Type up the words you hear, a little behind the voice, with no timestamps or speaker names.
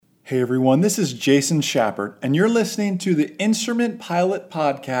Hey everyone, this is Jason Schappert, and you're listening to the Instrument Pilot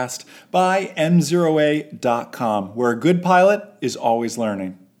Podcast by M0A.com, where a good pilot is always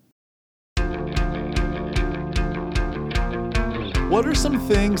learning. What are some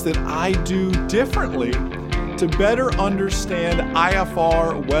things that I do differently to better understand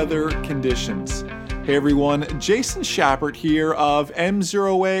IFR weather conditions? Hey everyone, Jason Schappert here of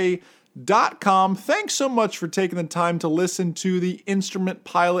M0A.com. Thanks so much for taking the time to listen to the Instrument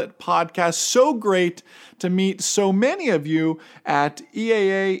Pilot Podcast. So great to meet so many of you at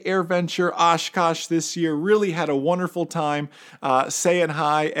EAA AirVenture Oshkosh this year. Really had a wonderful time saying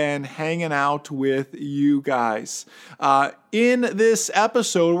hi and hanging out with you guys. In this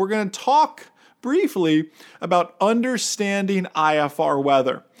episode, we're going to talk briefly about understanding IFR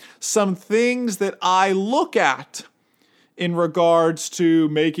weather. Some things that I look at in regards to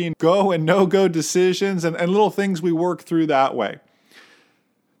making go and no-go decisions and little things we work through that way.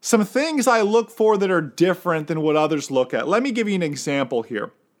 Some things I look for that are different than what others look at. Let me give you an example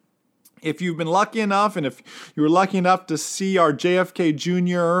here. If you've been lucky enough, and if you were lucky enough to see our JFK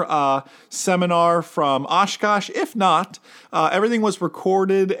Jr. Seminar from Oshkosh, if not, everything was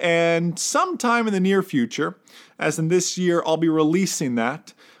recorded, and sometime in the near future, as in this year, I'll be releasing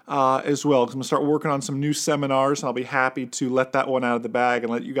that as well, because I'm going to start working on some new seminars. I'll be happy to let that one out of the bag and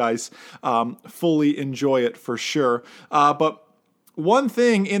let you guys fully enjoy it for sure. But one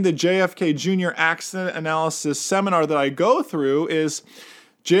thing in the JFK Jr. Accident Analysis Seminar that I go through is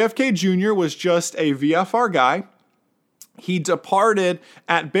JFK Jr. was just a VFR guy. He departed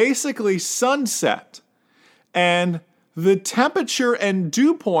at basically sunset, and the temperature and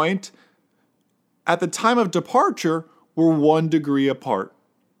dew point at the time of departure were 1 degree apart.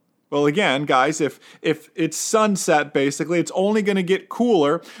 Well, again, guys, if it's sunset, basically, it's only going to get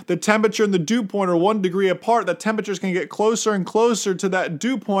cooler. The temperature and the dew point are 1 degree apart. The temperature is going to get closer and closer to that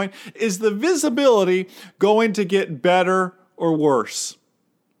dew point. Is the visibility going to get better or worse?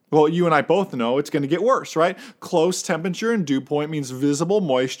 Well, you and I both know it's going to get worse, right? Close temperature and dew point means visible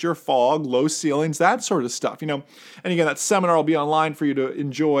moisture, fog, low ceilings, that sort of stuff. And again, that seminar will be online for you to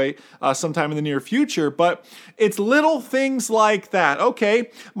enjoy sometime in the near future. But it's little things like that. Okay,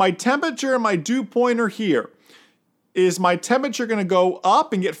 my temperature and my dew point are here. Is my temperature going to go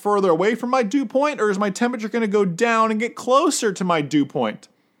up and get further away from my dew point, or is my temperature going to go down and get closer to my dew point?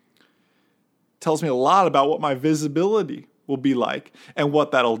 Tells me a lot about what my visibility will be like and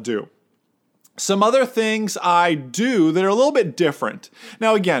what that'll do. Some other things I do that are a little bit different.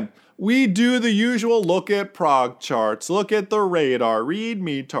 Now again, we do the usual look at prog charts, look at the radar, read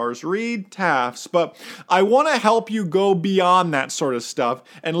METARs, read TAFs, but I want to help you go beyond that sort of stuff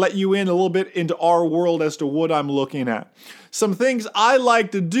and let you in a little bit into our world as to what I'm looking at. Some things I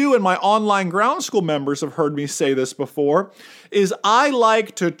like to do, and my online ground school members have heard me say this before, is I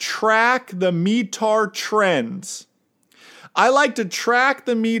like to track the METAR trends. I like to track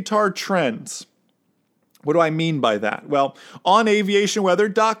the METAR trends. What do I mean by that? Well, on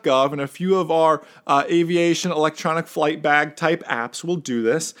aviationweather.gov and a few of our aviation electronic flight bag type apps will do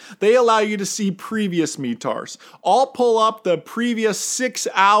this. They allow you to see previous METARs. I'll pull up the previous 6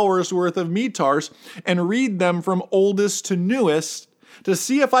 hours worth of METARs and read them from oldest to newest to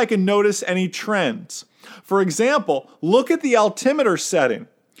see if I can notice any trends. For example, look at the altimeter setting.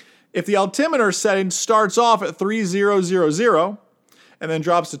 If the altimeter setting starts off at 3000 and then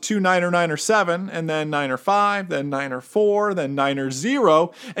drops to 29 or 9 or 7 and then 9 or 5, then 9 or 4, then 9 or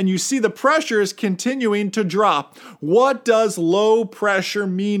 0, and you see the pressure is continuing to drop, what does low pressure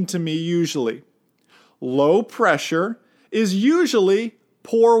mean to me usually? Low pressure is usually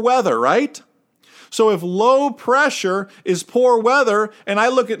poor weather, right? So if low pressure is poor weather, and I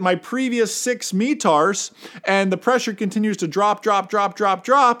look at my previous 6 METARs, and the pressure continues to drop,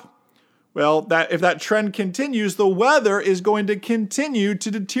 well, if that trend continues, the weather is going to continue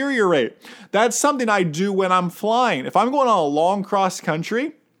to deteriorate. That's something I do when I'm flying. If I'm going on a long cross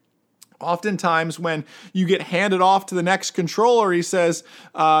country, oftentimes when you get handed off to the next controller, he says,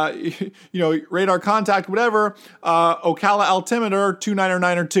 radar contact, whatever, Ocala altimeter, 29 or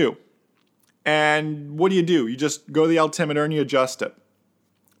 9 or 2. And what do? You just go to the altimeter and you adjust it.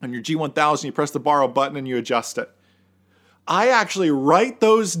 On your G1000, you press the borrow button and you adjust it. I actually write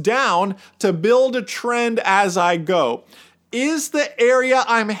those down to build a trend as I go. Is the area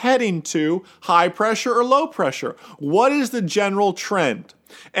I'm heading to high pressure or low pressure? What is the general trend?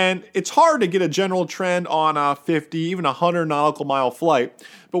 And it's hard to get a general trend on a 50, even 100 nautical mile flight.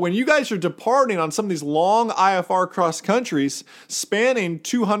 But when you guys are departing on some of these long IFR cross countries spanning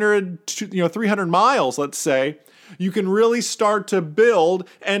 200, 300 miles, let's say, you can really start to build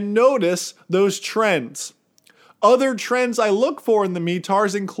and notice those trends. Other trends I look for in the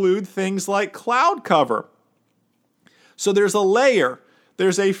METARs include things like cloud cover. So there's a layer.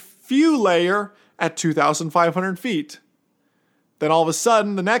 There's a few layer at 2,500 feet. Then all of a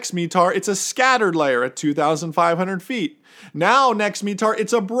sudden, the next METAR, it's a scattered layer at 2,500 feet. Now, next METAR,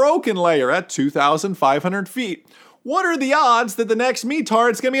 it's a broken layer at 2,500 feet. What are the odds that the next METAR,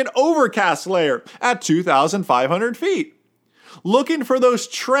 it's going to be an overcast layer at 2,500 feet? Looking for those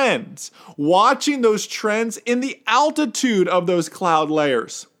trends, watching those trends in the altitude of those cloud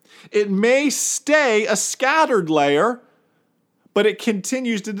layers. It may stay a scattered layer, but it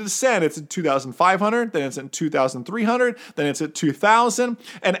continues to descend. It's at 2,500, then it's at 2,300, then it's at 2,000.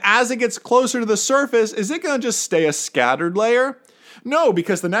 And as it gets closer to the surface, is it going to just stay a scattered layer? No,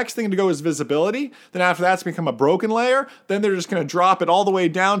 because the next thing to go is visibility. Then after that's become a broken layer. Then they're just going to drop it all the way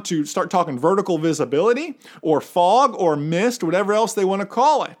down to start talking vertical visibility or fog or mist, whatever else they want to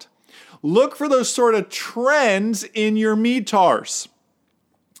call it. Look for those sort of trends in your METARs.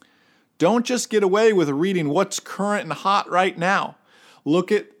 Don't just get away with reading what's current and hot right now.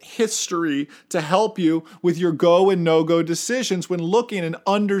 Look at history to help you with your go and no-go decisions when looking and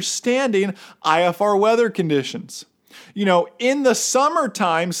understanding IFR weather conditions. You know, in the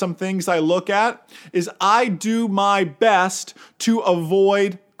summertime, some things I look at is I do my best to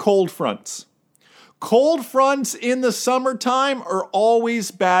avoid cold fronts. Cold fronts in the summertime are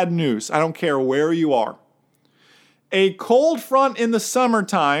always bad news. I don't care where you are. A cold front in the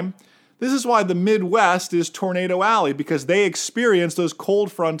summertime, this is why the Midwest is Tornado Alley, because they experience those cold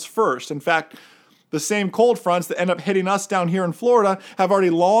fronts first. In fact, the same cold fronts that end up hitting us down here in Florida have already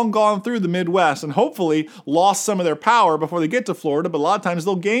long gone through the Midwest and hopefully lost some of their power before they get to Florida, but a lot of times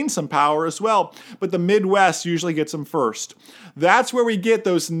they'll gain some power as well. But the Midwest usually gets them first. That's where we get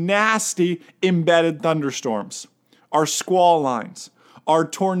those nasty embedded thunderstorms, our squall lines, our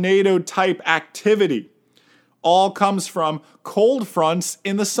tornado type activity. All comes from cold fronts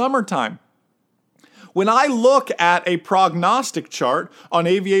in the summertime. When I look at a prognostic chart on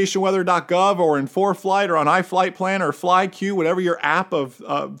aviationweather.gov or in ForeFlight or on iFlightPlan or FlyQ, whatever your app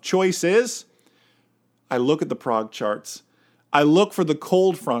of choice is, I look at the prog charts. I look for the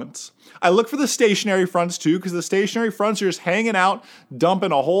cold fronts. I look for the stationary fronts too, because the stationary fronts are just hanging out,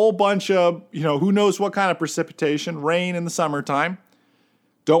 dumping a whole bunch of, who knows what kind of precipitation, rain in the summertime.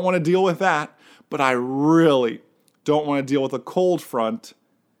 Don't want to deal with that, but I really don't want to deal with a cold front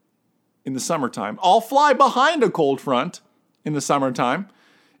in the summertime. I'll fly behind a cold front in the summertime.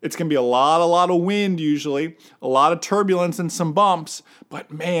 It's going to be a lot of wind usually, a lot of turbulence and some bumps.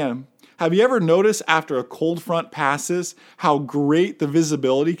 But man, have you ever noticed after a cold front passes how great the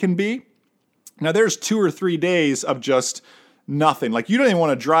visibility can be? Now there's 2 or 3 days of just nothing. Like you don't even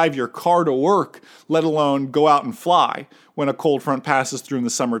want to drive your car to work, let alone go out and fly when a cold front passes through in the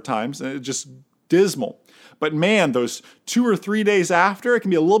summer times. It's just dismal. But man, those 2 or 3 days after, it can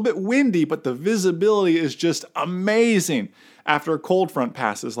be a little bit windy, but the visibility is just amazing after a cold front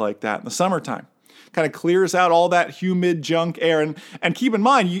passes like that in the summertime. Kind of clears out all that humid junk air. And keep in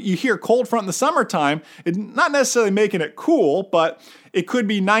mind, you hear cold front in the summertime, it's not necessarily making it cool, but it could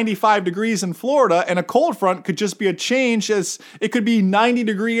be 95 degrees in Florida, and a cold front could just be a change as it could be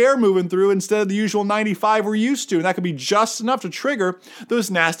 90-degree air moving through instead of the usual 95 we're used to. And that could be just enough to trigger those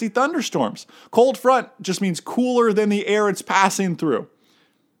nasty thunderstorms. Cold front just means cooler than the air it's passing through.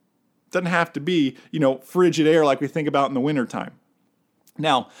 It doesn't have to be, frigid air like we think about in the wintertime.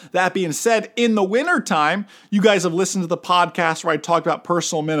 Now, that being said, in the wintertime, you guys have listened to the podcast where I talked about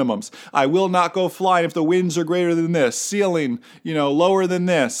personal minimums. I will not go flying if the winds are greater than this, ceiling, lower than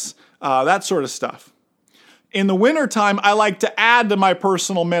this, that sort of stuff. In the wintertime, I like to add to my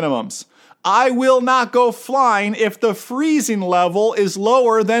personal minimums. I will not go flying if the freezing level is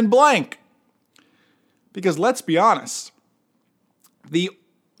lower than blank. Because let's be honest,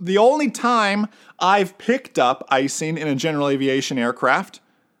 the only time I've picked up icing in a general aviation aircraft,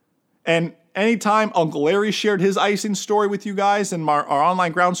 and anytime Uncle Larry shared his icing story with you guys in our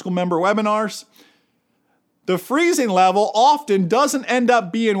online ground school member webinars, the freezing level often doesn't end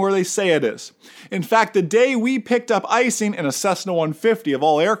up being where they say it is. In fact, the day we picked up icing in a Cessna 150 of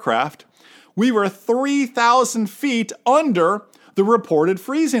all aircraft, we were 3,000 feet under the reported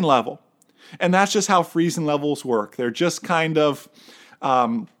freezing level. And that's just how freezing levels work. They're just kind of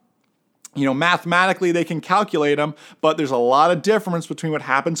mathematically they can calculate them, but there's a lot of difference between what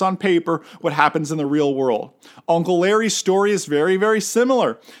happens on paper, what happens in the real world. Uncle Larry's story is very, very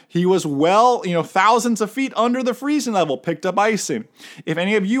similar. He was thousands of feet under the freezing level, picked up icing. If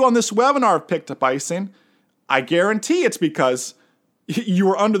any of you on this webinar have picked up icing, I guarantee it's because you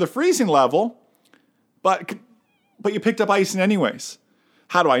were under the freezing level, but you picked up icing anyways.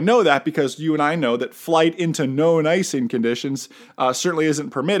 How do I know that? Because you and I know that flight into known icing conditions certainly isn't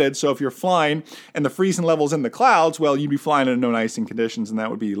permitted. So if you're flying and the freezing level's in the clouds, well, you'd be flying in known icing conditions, and that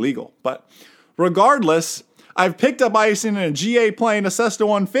would be illegal. But regardless, I've picked up icing in a GA plane, a Cessna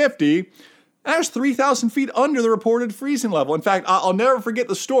 150, and I was 3,000 feet under the reported freezing level. In fact, I'll never forget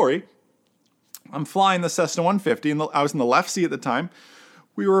the story. I'm flying the Cessna 150, and I was in the left seat at the time.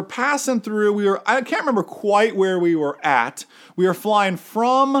 We were passing through, I can't remember quite where we were at. We were flying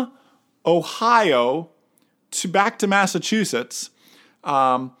from Ohio back to Massachusetts.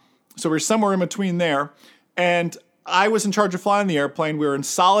 So we were somewhere in between there. And I was in charge of flying the airplane. We were in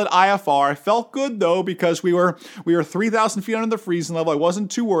solid IFR. I felt good though, because we were 3,000 feet under the freezing level. I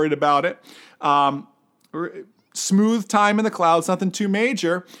wasn't too worried about it. Smooth time in the clouds, nothing too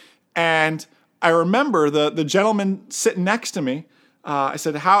major. And I remember the gentleman sitting next to me. I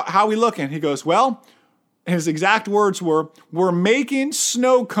said, how are we looking? He goes, well, his exact words were, we're making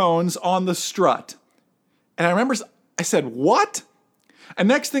snow cones on the strut. And I remember I said, what? And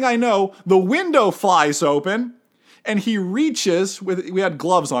next thing I know, the window flies open. And he reaches we had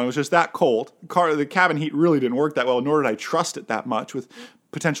gloves on. It was just that cold. The cabin heat really didn't work that well, nor did I trust it that much with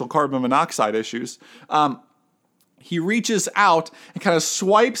potential carbon monoxide issues. He reaches out and kind of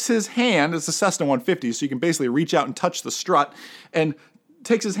swipes his hand. It's a Cessna 150, so you can basically reach out and touch the strut, and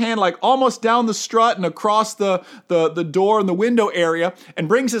takes his hand like almost down the strut and across the door and the window area, and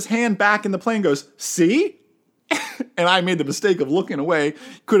brings his hand back in the plane and goes, see? And I made the mistake of looking away,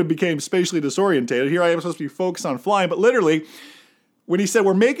 could have became spatially disorientated. Here I am supposed to be focused on flying, but literally, when he said,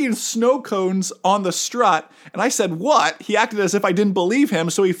 we're making snow cones on the strut, and I said, what? He acted as if I didn't believe him,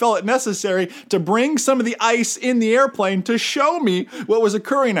 so he felt it necessary to bring some of the ice in the airplane to show me what was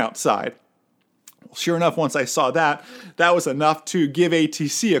occurring outside. Sure enough, once I saw that was enough to give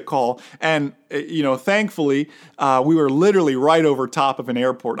ATC a call. And, thankfully, we were literally right over top of an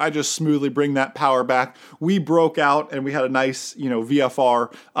airport. I just smoothly bring that power back. We broke out, and we had a nice,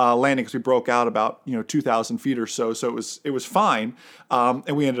 VFR landing, because we broke out about, 2,000 feet or so. So it was fine.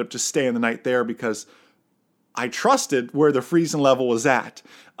 And we ended up just staying the night there because I trusted where the freezing level was at.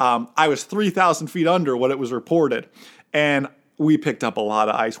 I was 3,000 feet under what it was reported. And we picked up a lot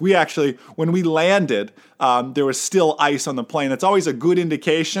of ice. We actually, when we landed, there was still ice on the plane. It's always a good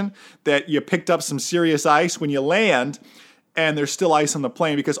indication that you picked up some serious ice when you land and there's still ice on the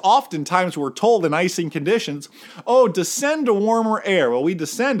plane, because oftentimes we're told in icing conditions, descend to warmer air. Well, we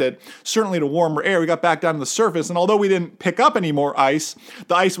descended certainly to warmer air. We got back down to the surface, and although we didn't pick up any more ice,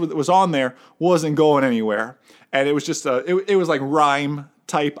 the ice that was on there wasn't going anywhere. And it was just, it was like rime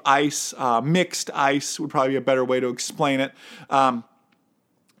type ice, mixed ice would probably be a better way to explain it.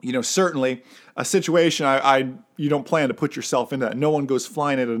 Certainly a situation you don't plan to put yourself into that. No one goes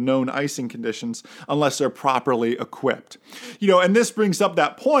flying into known icing conditions unless they're properly equipped. And this brings up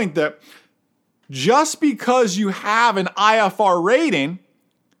that point that just because you have an IFR rating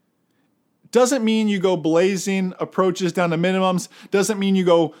doesn't mean you go blazing approaches down to minimums, doesn't mean you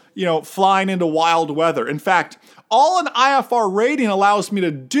go, flying into wild weather. In fact, all an IFR rating allows me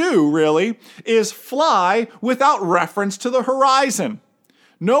to do, really, is fly without reference to the horizon.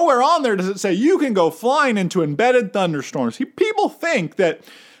 Nowhere on there does it say you can go flying into embedded thunderstorms. People think that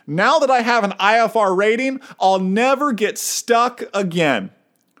now that I have an IFR rating, I'll never get stuck again.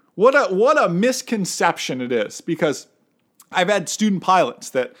 What a misconception it is, because I've had student pilots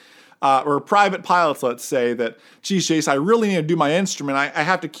that or private pilots, let's say, that, geez, Jace, I really need to do my instrument. I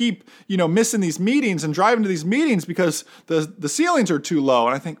have to keep, missing these meetings and driving to these meetings because the ceilings are too low.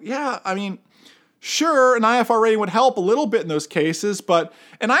 And I think, sure, an IFR rating would help a little bit in those cases, but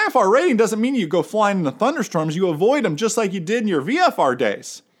an IFR rating doesn't mean you go flying into thunderstorms. You avoid them just like you did in your VFR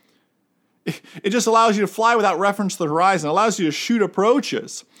days. It just allows you to fly without reference to the horizon. It allows you to shoot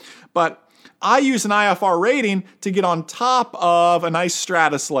approaches. But I use an IFR rating to get on top of a nice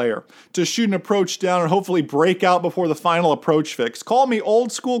stratus layer, to shoot an approach down and hopefully break out before the final approach fix. Call me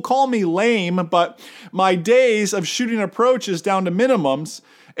old school, call me lame, but my days of shooting approaches down to minimums,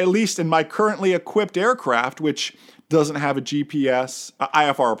 at least in my currently equipped aircraft, which doesn't have a GPS,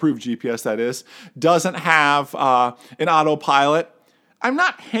 IFR approved GPS that is, doesn't have an autopilot. I'm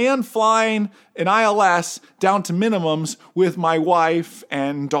not hand flying an ILS down to minimums with my wife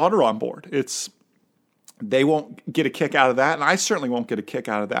and daughter on board. They won't get a kick out of that, and I certainly won't get a kick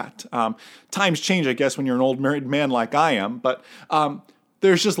out of that. Times change, I guess, when you're an old married man like I am, but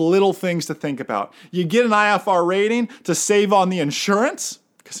there's just little things to think about. You get an IFR rating to save on the insurance,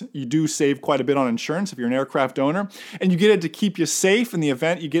 because you do save quite a bit on insurance if you're an aircraft owner, and you get it to keep you safe in the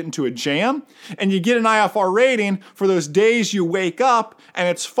event you get into a jam, and you get an IFR rating for those days you wake up and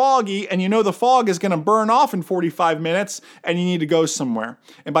it's foggy and you know the fog is going to burn off in 45 minutes and you need to go somewhere.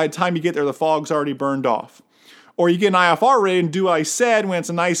 And by the time you get there, the fog's already burned off. Or you get an IFR rating and do what I said when it's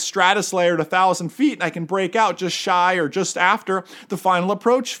a nice stratus layer at 1,000 feet and I can break out just shy or just after the final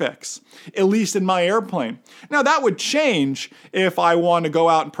approach fix, at least in my airplane. Now that would change if I want to go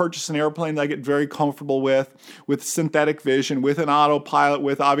out and purchase an airplane that I get very comfortable with synthetic vision, with an autopilot,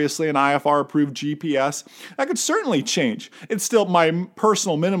 with obviously an IFR approved GPS. That could certainly change. It's still, my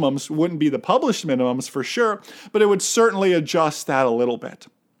personal minimums wouldn't be the published minimums for sure, but it would certainly adjust that a little bit.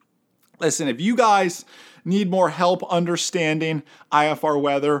 Listen, if you guys need more help understanding IFR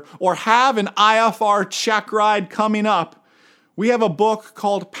weather or have an IFR check ride coming up, we have a book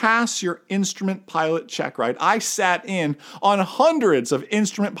called Pass Your Instrument Pilot Check Ride. I sat in on hundreds of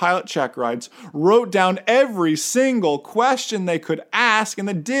instrument pilot check rides, wrote down every single question they could ask and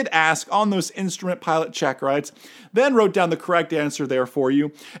they did ask on those instrument pilot check rides, then wrote down the correct answer there for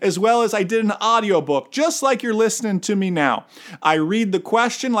you, as well as I did an audiobook, just like you're listening to me now. I read the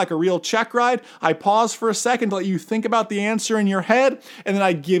question like a real check ride, I pause for a second to let you think about the answer in your head, and then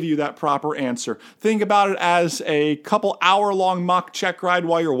I give you that proper answer. Think about it as a couple hour-long mock check ride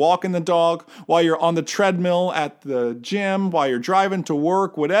while you're walking the dog, while you're on the treadmill at the gym, while you're driving to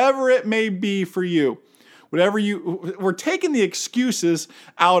work, whatever it may be for you. We're taking the excuses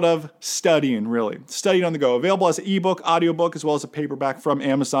out of studying, really. Studying on the go. Available as an ebook, audiobook, as well as a paperback from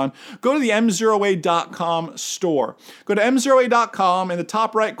Amazon. Go to the M0A.com store. Go to M0A.com. In the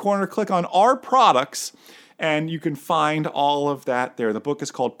top right corner, click on Our Products, and you can find all of that there. The book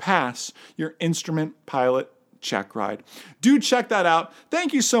is called Pass Your Instrument Pilot Check Ride. Do check that out.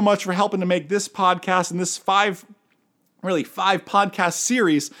 Thank you so much for helping to make this podcast and this five podcast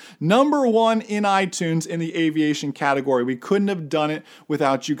series #1 in iTunes in the aviation category. We couldn't have done it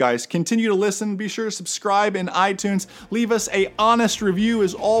without you guys. Continue to listen. Be sure to subscribe in iTunes. Leave us an honest review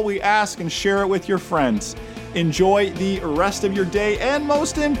is all we ask, and share it with your friends. Enjoy the rest of your day, and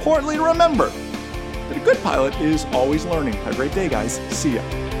most importantly, remember that a good pilot is always learning. Have a great day, guys. See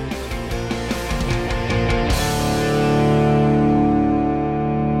ya.